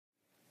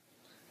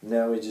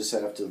Now we just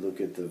have to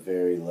look at the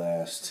very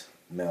last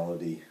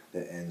melody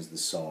that ends the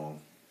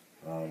song.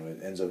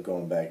 It ends up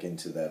going back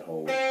into that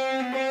whole.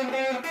 And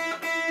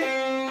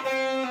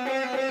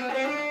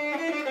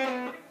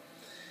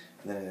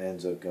then it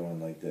ends up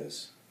going like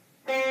this.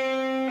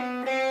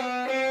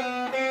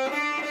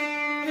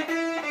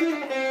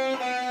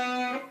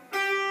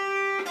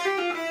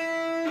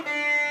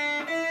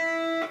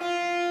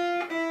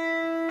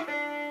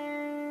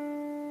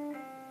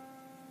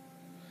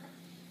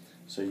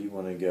 So you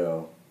want to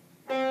go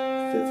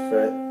 5th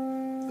fret,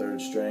 3rd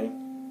string,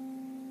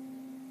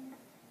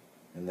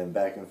 and then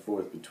back and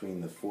forth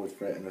between the 4th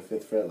fret and the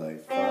 5th fret,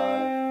 like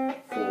 5,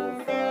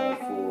 4, 5,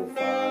 4,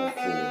 5,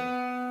 4.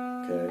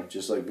 Okay,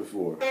 just like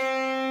before.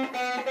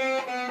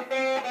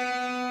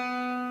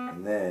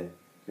 And then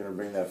you're going to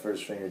bring that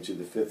 1st finger to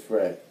the 5th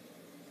fret,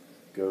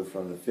 go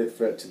from the 5th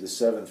fret to the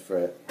 7th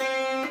fret.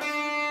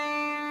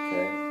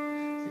 Okay,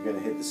 you're going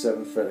to hit the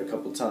 7th fret a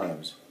couple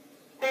times.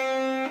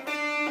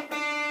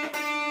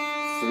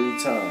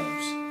 3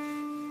 times.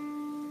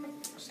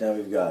 So now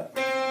we've got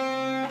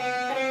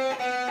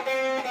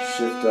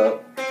shift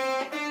up.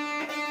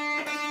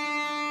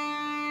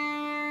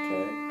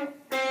 Okay.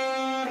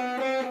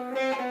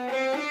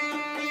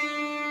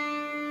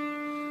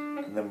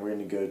 And then we're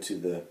going to go to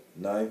the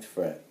 9th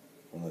fret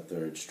on the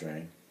 3rd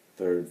string,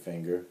 3rd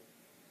finger.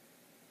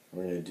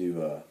 We're going to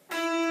do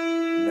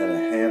and then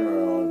a hammer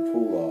on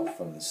pull off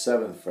from the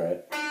 7th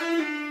fret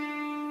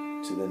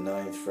to the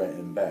 9th fret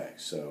and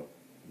back. So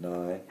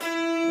 9.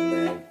 And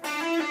then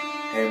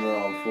hammer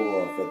on pull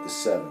off at the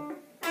 7,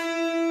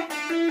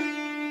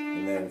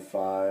 and then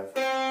 5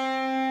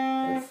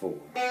 and 4.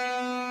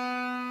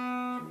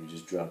 So we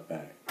just drop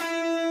back.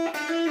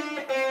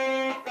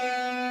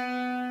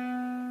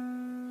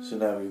 So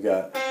now we've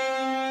got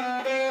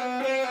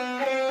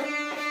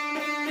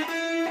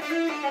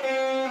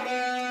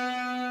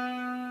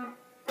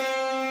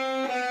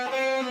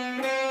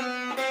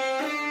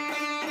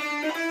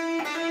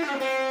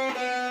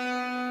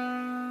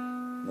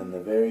the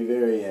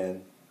very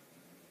end,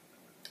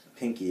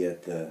 pinky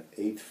at the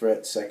 8th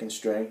fret, 2nd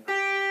string,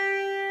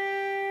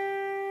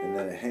 and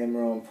then a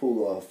hammer on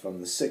pull off from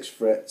the 6th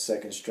fret,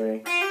 2nd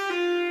string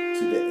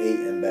to the 8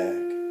 and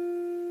back,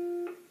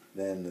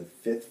 then the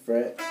 5th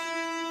fret,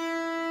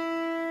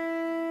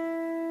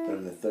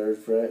 then the 3rd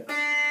fret,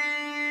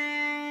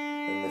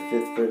 then the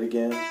 5th fret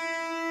again,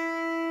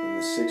 then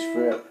the 6th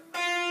fret,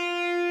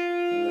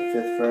 then the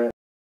 5th fret,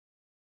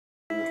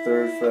 then the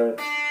 3rd fret,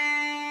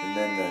 and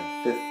then the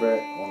 5th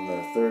fret on the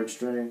 3rd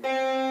string for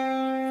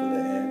the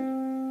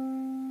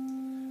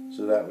end.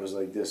 So that was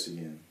like this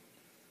again.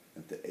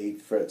 At the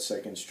 8th fret,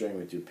 2nd string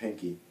with your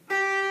pinky. Okay,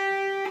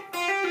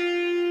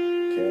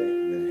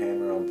 and then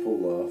hammer on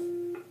pull off.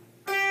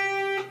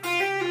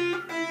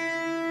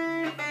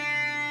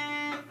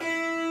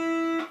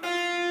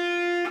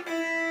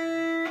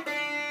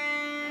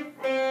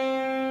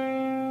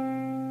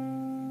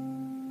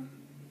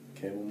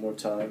 Okay, one more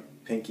time.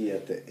 Pinky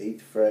at the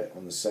 8th fret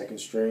on the 2nd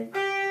string.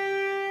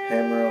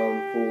 Hammer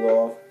on pull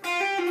off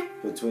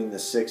between the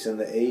 6 and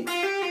the 8,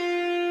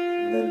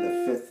 and then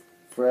the 5th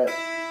fret,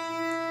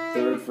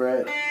 3rd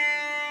fret,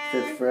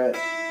 5th fret,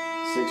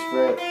 6th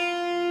fret,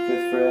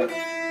 5th fret,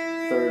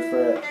 3rd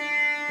fret,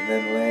 and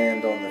then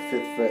land on the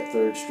 5th fret,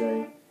 3rd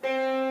string,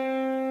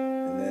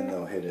 and then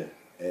they'll hit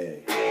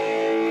a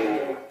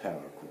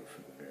power chord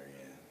for the very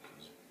end.